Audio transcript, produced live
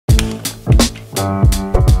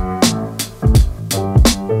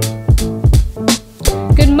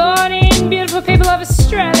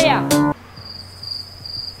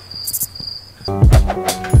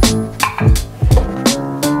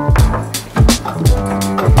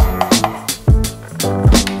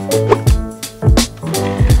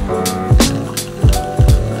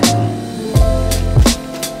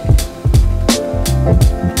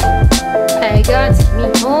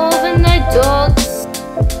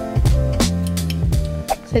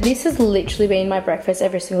So this has literally been my breakfast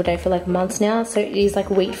every single day for like months now. So it is like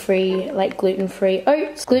wheat-free, like gluten-free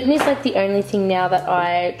oats. Gluten is like the only thing now that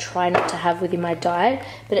I try not to have within my diet,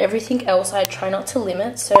 but everything else I try not to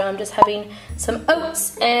limit. So I'm just having some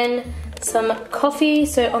oats and some coffee.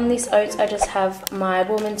 So on these oats I just have my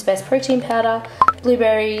Woman's Best protein powder,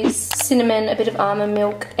 blueberries, cinnamon, a bit of almond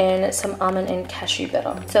milk, and some almond and cashew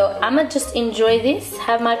butter. So I'ma just enjoy this,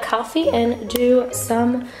 have my coffee, and do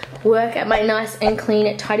some work at my nice and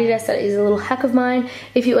clean tidy desk. That is a little hack of mine.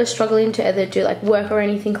 If you are struggling to either do like work or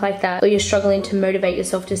anything like that, or you're struggling to motivate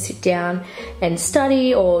yourself to sit down and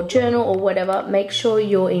study or journal or whatever, make sure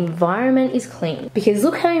your environment is clean, because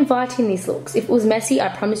look how inviting this looks. If it was messy, I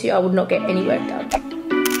promise you I would not get any work done.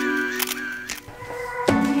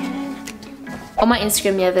 On my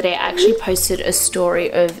Instagram the other day, I actually posted a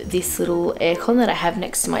story of this little aircon that I have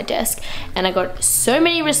next to my desk, and I got so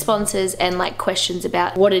many responses and like questions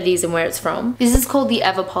about what it is and where it's from. This is called the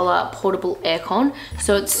EVAPOLAR portable aircon.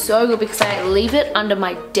 So it's so good because I leave it under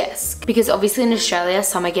my desk, because obviously in Australia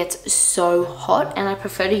summer gets so hot, and I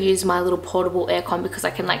prefer to use my little portable aircon because I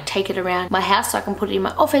can like take it around my house. So I can put it in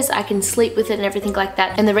my office, I can sleep with it and everything like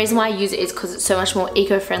that. And the reason why I use it is because it's so much more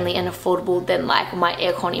eco-friendly and affordable than like my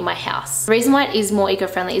aircon in my house. The reason why it is more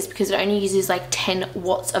eco-friendly is because it only uses like 10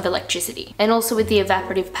 watts of electricity. And also with the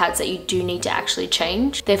evaporative pads that you do need to actually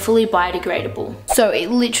change, they're fully biodegradable. So it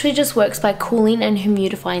literally just works by cooling and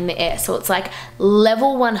humidifying the air. So it's like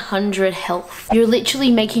level 100 health. You're literally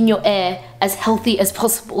making your air as healthy as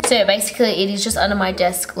possible. So basically it is just under my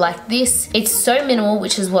desk like this. It's so minimal,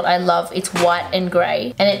 which is what I love. It's white and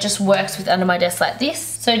grey, and it just works with under my desk like this.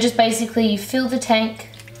 So just basically you fill the tank.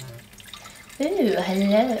 Ooh,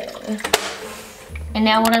 hello. And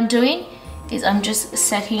now what I'm doing is I'm just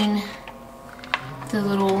setting the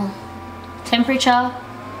little temperature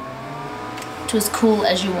to as cool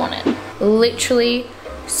as you want it. Literally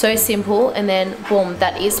so simple, and then boom,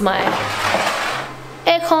 that is my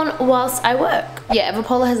aircon whilst I work. Yeah,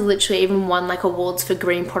 EVAPOLAR has literally even won like awards for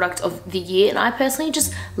Green Product of the Year, and I personally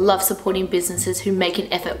just love supporting businesses who make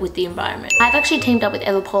an effort with the environment. I've actually teamed up with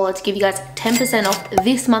EVAPOLAR to give you guys 10% off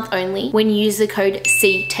this month only when you use the code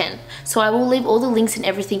C10. So I will leave all the links and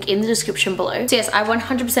everything in the description below. So yes, I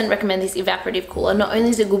 100% recommend this evaporative cooler. Not only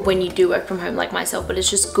is it good when you do work from home like myself, but it's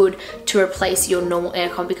just good to replace your normal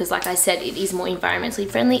aircon because like I said, it is more environmentally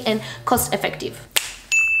friendly and cost effective.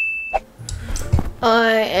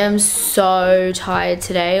 I am so tired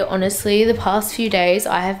today. Honestly, the past few days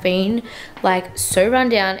I have been like so run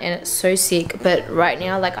down and so sick, but right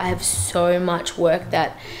now like I have so much work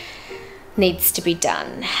that needs to be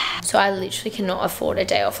done. So I literally cannot afford a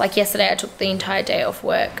day off. Like yesterday I took the entire day off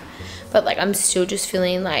work, but like I'm still just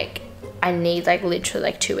feeling like I need like literally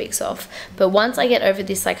like 2 weeks off. But once I get over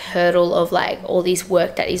this like hurdle of like all this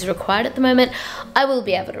work that is required at the moment, I will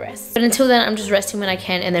be able to rest. But until then, I'm just resting when I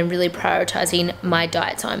can and then really prioritizing my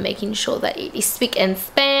diet. So I'm making sure that it is spick and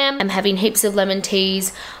spam. I'm having heaps of lemon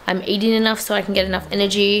teas. I'm eating enough so I can get enough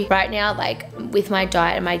energy. Right now, like with my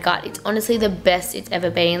diet and my gut, it's honestly the best it's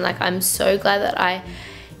ever been. Like I'm so glad that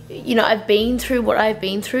I've been through what I've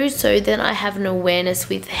been through, so then I have an awareness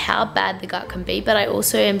with how bad the gut can be, but I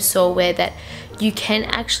also am so aware that you can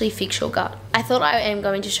actually fix your gut. I thought I am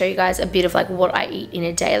going to show you guys a bit of like what I eat in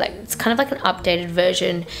a day. Like it's kind of like an updated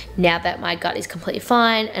version now that my gut is completely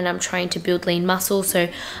fine and I'm trying to build lean muscle. So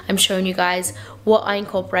I'm showing you guys what I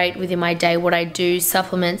incorporate within my day, what I do,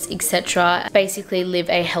 supplements, etc. Basically live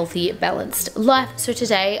a healthy, balanced life. So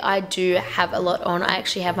today I do have a lot on. I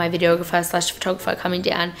actually have my videographer / photographer coming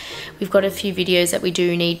down. We've got a few videos that we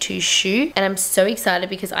do need to shoot, and I'm so excited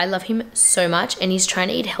because I love him so much and he's trying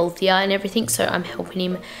to eat healthier and everything, so I'm helping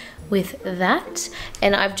him with that.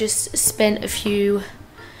 And I've just spent a few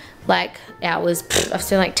like hours, I've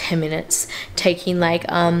spent like 10 minutes taking like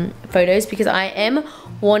photos because I am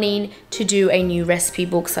wanting to do a new recipe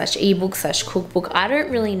book / ebook / cookbook. I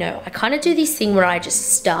don't really know. I kind of do this thing where I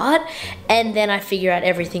just start and then I figure out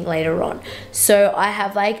everything later on. So I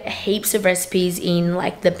have like heaps of recipes in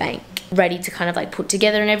like the bank ready to kind of like put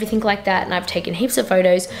together and everything like that, and I've taken heaps of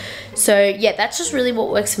photos. So yeah, that's just really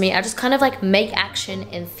what works for me. I just kind of like make action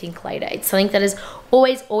and think later. It's something that has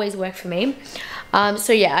always worked for me.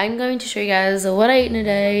 So yeah, I'm going to show you guys what I eat in a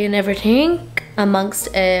day and everything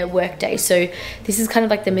amongst a work day. So this is kind of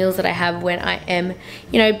like the meals that I have when I am,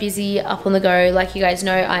 you know, busy, up on the go. Like you guys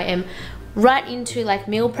know, I am right into like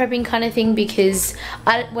meal prepping kind of thing because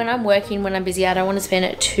when I'm working, when I'm busy, I don't want to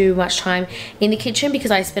spend too much time in the kitchen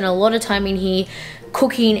because I spend a lot of time in here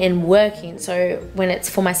cooking and working. So when it's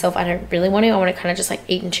for myself, I don't really want to. I want to kind of just like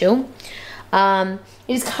eat and chill. It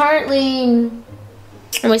is currently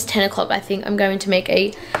almost 10 o'clock. I think I'm going to make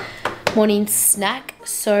a morning snack.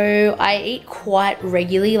 So I eat quite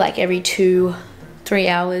regularly, like every 2-3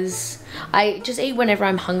 hours. I just eat whenever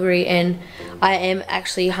I'm hungry, and I am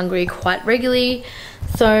actually hungry quite regularly.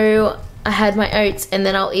 So I had my oats, and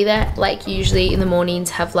then I'll either, like usually in the mornings,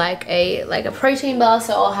 have like a protein bar.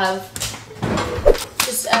 So I'll have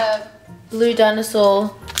just a Blue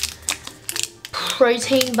Dinosaur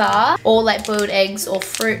protein bar, or like boiled eggs or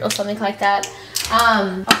fruit or something like that.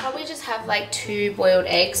 I'll probably just have like 2 boiled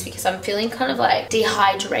eggs because I'm feeling kind of like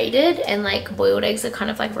dehydrated, and like boiled eggs are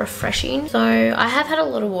kind of like refreshing. So I have had a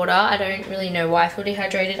lot of water. I don't really know why I feel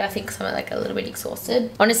dehydrated. I think I'm like a little bit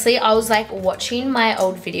exhausted. Honestly, I was like watching my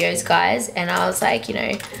old videos, guys, and I was like, you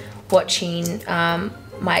know, watching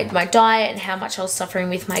my diet and how much I was suffering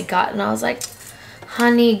with my gut, and I was like,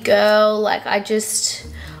 honey girl, like I just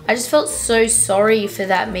felt so sorry for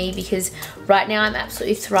that me, because right now I'm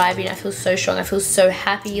absolutely thriving. I feel so strong. I feel so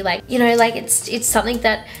happy. Like, you know, like it's something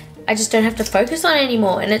that I just don't have to focus on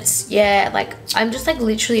anymore. And it's, yeah, like I'm just like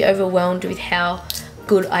literally overwhelmed with how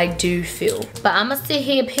good I do feel. But I must sit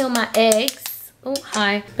here peel my eggs. Oh,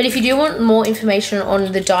 hi. But if you do want more information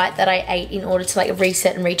on the diet that I ate in order to like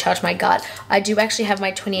reset and recharge my gut, I do actually have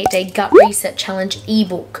my 28-day gut reset challenge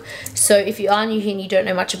ebook. So if you are new here and you don't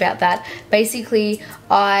know much about that, basically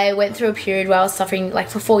I went through a period where I was suffering like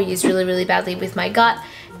for 4 years really badly with my gut,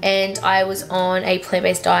 and I was on a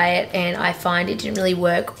plant-based diet, and I find it didn't really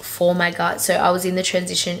work for my gut. So I was in the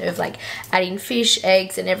transition of like adding fish,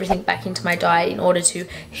 eggs and everything back into my diet in order to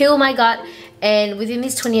heal my gut. And within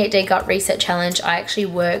this 28-day gut reset challenge, I actually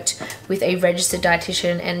worked with a registered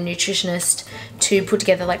dietitian and a nutritionist to put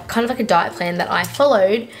together like kind of like a diet plan that I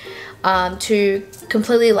followed to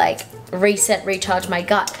completely like reset, recharge my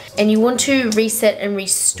gut. And you want to reset and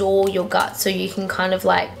restore your gut so you can kind of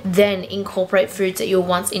like then incorporate foods that you were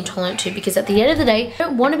once intolerant to, because at the end of the day, you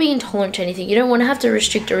don't want to be intolerant to anything. You don't want to have to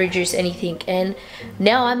restrict or reduce anything. And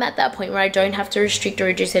now I'm at that point where I don't have to restrict or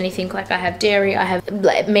reduce anything. Like I have dairy, I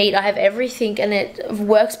have meat, I have everything, and it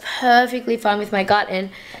works perfectly fine with my gut. And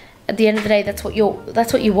at the end of the day, that's what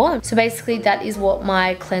you want. So basically that is what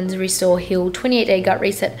my Cleanse, Restore, Heal 28-day gut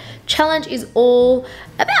reset challenge is all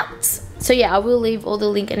about. So yeah, I will leave all the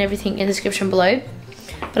link and everything in the description below.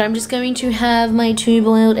 But I'm just going to have my 2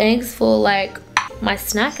 boiled eggs for like my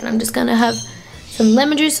snack, and I'm just gonna have some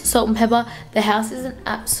lemon juice, salt and pepper. The house is an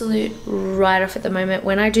absolute write-off at the moment.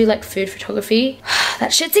 When I do like food photography,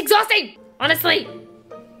 that shit's exhausting, honestly.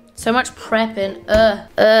 So much prep and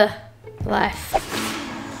life.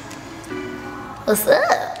 What's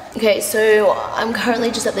up? Okay, so I'm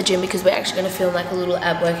currently just at the gym because we're actually gonna film like a little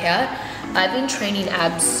ab workout. I've been training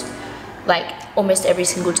abs like almost every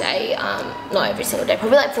single day, not every single day,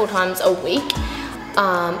 probably like 4 times a week.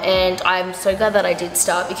 And I'm so glad that I did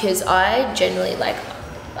start, because I generally like,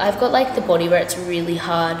 I've got like the body where it's really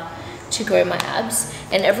hard to grow my abs.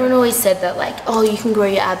 And everyone always said that like, oh, you can grow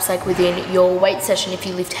your abs like within your weight session if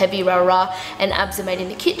you lift heavy, rah rah, and abs are made in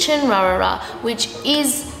the kitchen, rah rah rah, which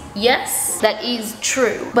is, yes, that is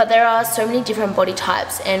true, but there are so many different body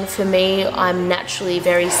types, and for me, I'm naturally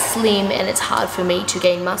very slim, and it's hard for me to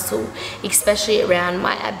gain muscle, especially around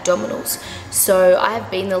my abdominals. So I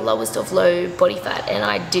have been the lowest of low body fat, and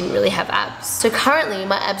I didn't really have abs. So currently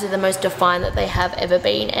my abs are the most defined that they have ever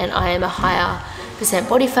been, and I am a higher %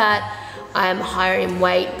 body fat, I am higher in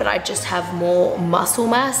weight, but I just have more muscle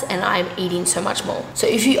mass, and I'm eating so much more. So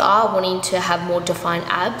if you are wanting to have more defined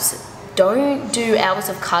abs, don't do hours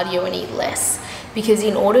of cardio and eat less, because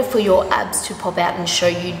in order for your abs to pop out and show,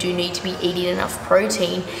 you do need to be eating enough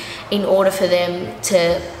protein in order for them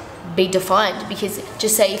to be defined. Because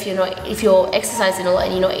just say if you're exercising a lot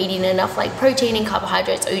and you're not eating enough like protein and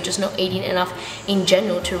carbohydrates, or you're just not eating enough in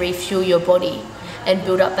general to refuel your body and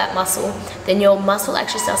build up that muscle, then your muscle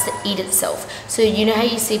actually starts to eat itself. So you know how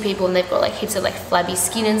you see people and they've got like heaps of like flabby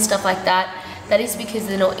skin and stuff like that? That is because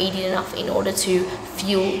they're not eating enough in order to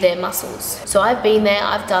fuel their muscles. So I've been there,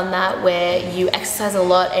 I've done that, where you exercise a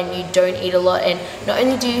lot and you don't eat a lot, and not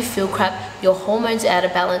only do you feel crap, your hormones are out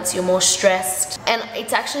of balance, you're more stressed, and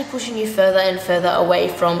it's actually pushing you further and further away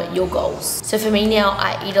from your goals. So for me now,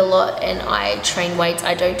 I eat a lot and I train weights.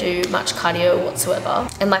 I don't do much cardio whatsoever.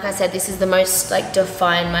 And like I said, this is the most like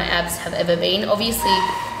defined my abs have ever been. Obviously,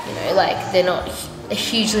 you know, like they're not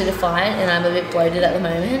hugely defined, and I'm a bit bloated at the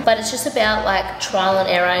moment, but it's just about like trial and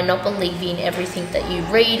error and not believing everything that you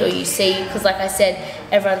read or you see, because like I said,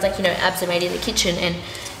 everyone's like, you know, abs are made in the kitchen and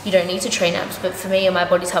you don't need to train abs. But for me and my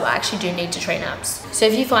body type, I actually do need to train abs. So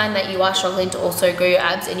if you find that you are struggling to also grow your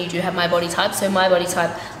abs and you do have my body type, so my body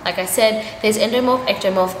type, like I said, there's endomorph,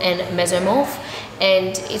 ectomorph and mesomorph.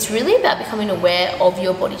 And it's really about becoming aware of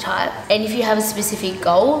your body type. And if you have a specific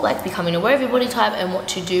goal, like becoming aware of your body type and what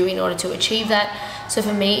to do in order to achieve that. So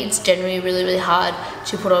for me, it's generally really hard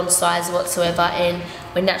to put on size whatsoever, and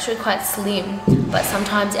we're naturally quite slim, but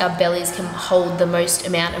sometimes our bellies can hold the most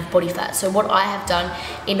amount of body fat. So what I have done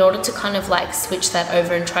in order to kind of like switch that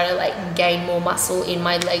over and try to like gain more muscle in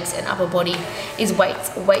my legs and upper body is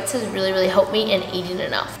weights. Weights has really helped me, and eating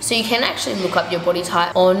enough. So you can actually look up your body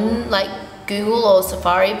type on like Google or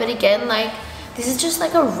Safari, but again, like, this is just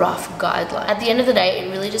like a rough guideline. At the end of the day,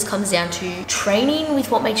 it really just comes down to training with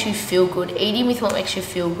what makes you feel good, eating with what makes you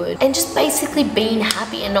feel good, and just basically being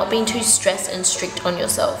happy and not being too stressed and strict on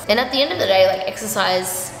yourself. And at the end of the day, like,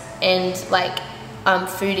 exercise and like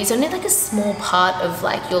food is only like a small part of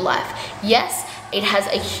like your life. Yes, it has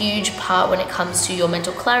a huge part when it comes to your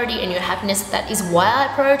mental clarity and your happiness. That is why I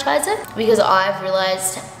prioritize it, because I've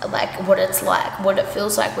realized like what it's like, what it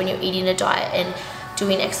feels like when you're eating a diet and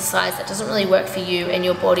doing exercise that doesn't really work for you and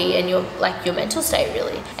your body and your mental state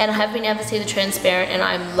really. And I have been able to see the transparent, and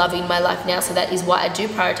I'm loving my life now, so that is why I do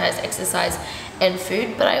prioritize exercise and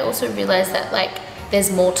food. But I also realize that like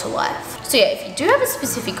there's more to life. So yeah, if you do have a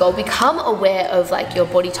specific goal, become aware of like your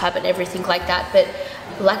body type and everything like that. But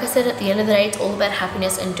like I said, at the end of the day, it's all about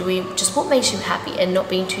happiness and doing just what makes you happy and not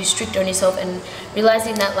being too strict on yourself, and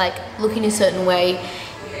realizing that like looking a certain way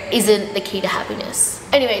isn't the key to happiness.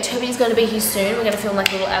 Anyway, Toby's going to be here soon. We're going to film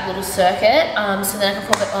like a little circuit, so then I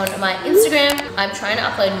can pop it on my Instagram. I'm trying to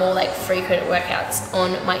upload more like frequent workouts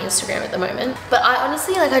on my Instagram at the moment. But I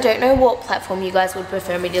honestly, like, I don't know what platform you guys would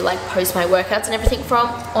prefer me to like post my workouts and everything from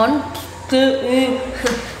on.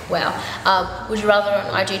 Wow. Would you rather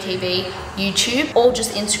on IGTV, YouTube, or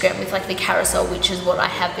just Instagram with like the carousel, which is what I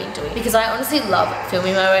have been doing? Because I honestly love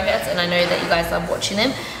filming my workouts, and I know that you guys love watching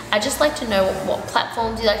them. I just like to know what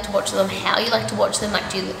platforms you like to watch them, how you like to watch them,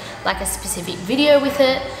 like do you like a specific video with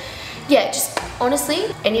it? Yeah, just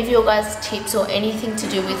honestly, any of your guys' tips or anything to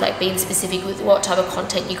do with like being specific with what type of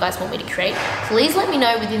content you guys want me to create, please let me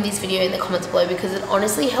know within this video in the comments below, because it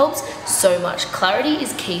honestly helps so much. Clarity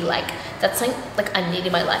is key. Like, that's something like I need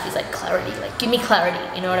in my life, is like clarity. Like, give me clarity,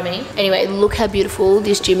 you know what I mean? Anyway, look how beautiful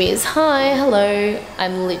this gym is. Hi, hello.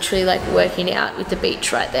 I'm literally like working out with the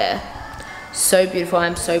beach right there. So beautiful.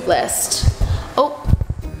 I'm so blessed. Oh,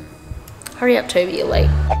 hurry up, Toby, you're late.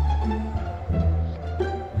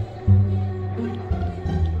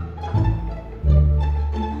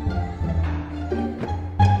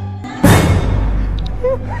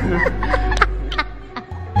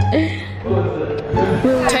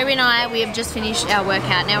 Toby and I, we have just finished our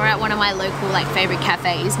workout. Now we're at one of my local like favorite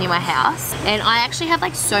cafes near my house, and I actually have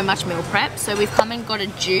like so much meal prep. So we've come and got a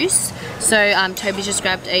juice. So Toby just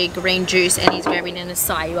grabbed a green juice and he's grabbing an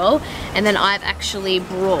acai bowl, and then I've actually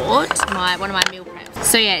brought one of my meal preps.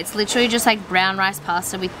 So yeah, it's literally just like brown rice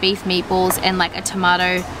pasta with beef meatballs and like a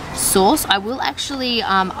tomato sauce. I will actually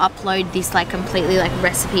upload this like completely like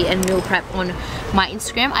recipe and meal prep on my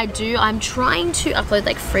Instagram. I'm trying to upload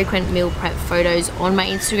like frequent meal prep photos on my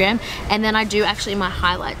Instagram, and then I do actually, in my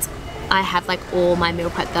highlights I have like all my meal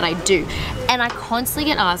prep that I do. And I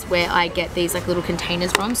constantly get asked where I get these like little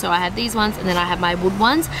containers from. So I have these ones, and then I have my wood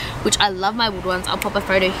ones, which I love my wood ones. I'll pop a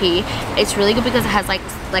photo here. It's really good because it has like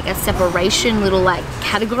a separation, little like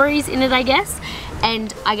categories in it, I guess.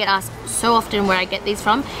 And I get asked so often where I get these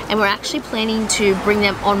from, and we're actually planning to bring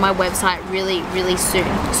them on my website really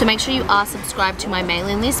soon. So make sure you are subscribed to my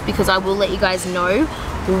mailing list, because I will let you guys know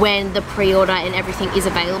when the pre-order and everything is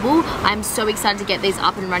available. I'm so excited to get these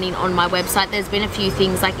up and running on my website. There's been a few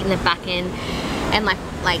things like in the back end, and like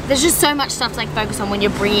there's just so much stuff to like focus on when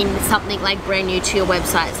you're bringing something like brand new to your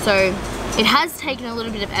website. So it has taken a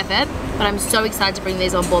little bit of effort, but I'm so excited to bring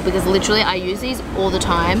these on board, because literally I use these all the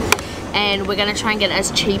time. And we're gonna try and get it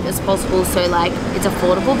as cheap as possible, so like it's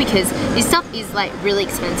affordable, because this stuff is like really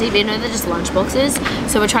expensive. You know, they're just lunch boxes.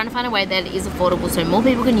 So we're trying to find a way that it is affordable so more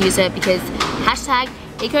people can use it, because hashtag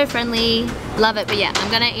eco-friendly, love it. But yeah,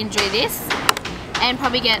 I'm gonna enjoy this and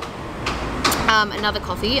probably get another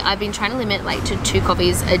coffee. I've been trying to limit like to 2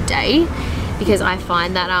 coffees a day, because I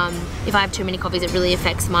find that if I have too many coffees, it really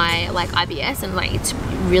affects my like IBS, and like it's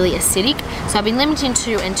really acidic. So I've been limiting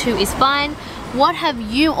 2, and 2 is fine. What have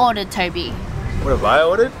you ordered, Toby? What have I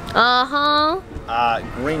ordered?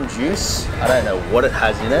 Green juice. I don't know what it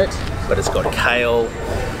has in it, but it's got kale,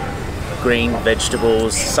 green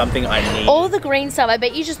vegetables, something I need. All the green stuff. I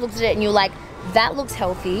bet you just looked at it and you're like, that looks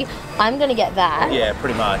healthy. I'm gonna get that. Yeah,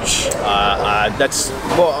 pretty much.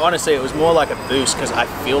 Well, honestly, it was more like a boost, because I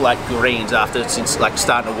feel like greens since like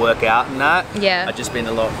starting to work out and that. Yeah. I've just been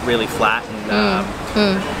really flat,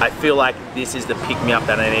 and I feel like this is the pick-me-up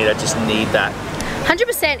that I need. I just need that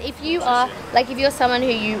 100%. If you are, like, if you're someone who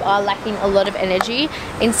you are lacking a lot of energy,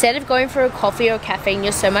 instead of going for a coffee or caffeine,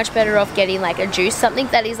 you're so much better off getting like a juice, something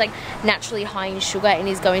that is like naturally high in sugar and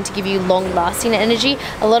is going to give you long-lasting energy.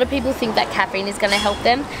 A lot of people think that caffeine is going to help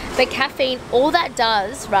them, but caffeine, all that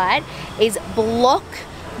does, right, is block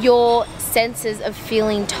your senses of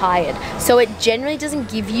feeling tired, so it generally doesn't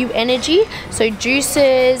give you energy. So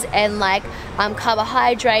juices and like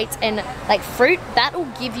carbohydrates and like fruit, that will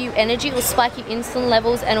give you energy. It will spike your insulin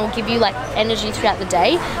levels and it will give you like energy throughout the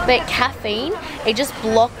day. But caffeine, it just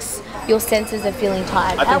blocks your senses of feeling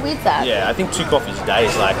tired. How weird's that? Yeah, I think 2 coffees a day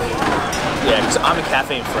is like, yeah, because I'm a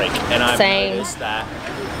caffeine freak and I've noticed that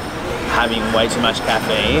having way too much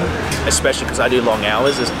caffeine, especially because I do long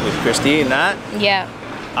hours with Christy and that,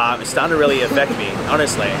 it's starting to really affect me,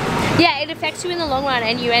 honestly. Yeah, it affects you in the long run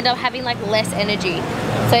and you end up having like less energy.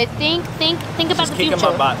 So think about the future. She's kicking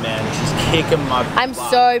my butt, man. She's kicking my butt. I'm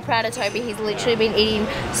so proud of Toby. He's literally been eating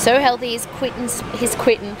so healthy. He's quit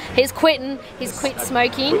smoking.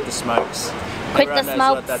 Quit the smokes. Quit the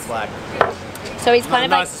smokes. What that's like. So he's kind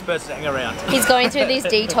of like, nicest person to hang around. He's going through this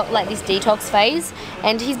detox phase,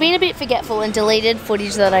 and he's been a bit forgetful and deleted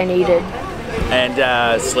footage that I needed.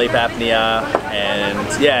 And sleep apnea,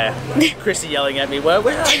 and yeah, Chrissy yelling at me, where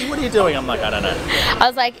are you? What are you doing? I'm like, I don't know. I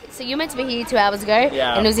was like, so you meant to be here 2 hours ago,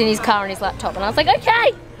 and it was in his car on his laptop, and I was like,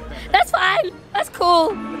 okay, that's fine, that's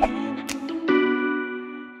cool.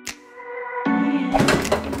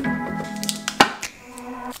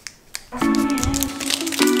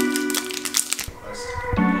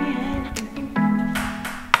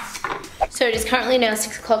 So it is currently now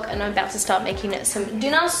 6 o'clock and I'm about to start making some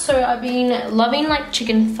dinner. So I've been loving like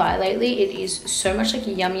chicken thigh lately. It is so much like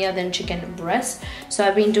yummier than chicken breast. So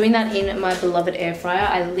I've been doing that in my beloved air fryer.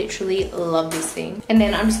 I literally love this thing. And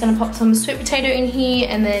then I'm just gonna pop some sweet potato in here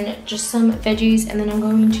and then just some veggies, and then I'm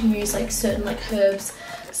going to use like certain like herbs,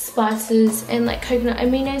 spices, and like coconut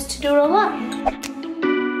aminos to do it all up.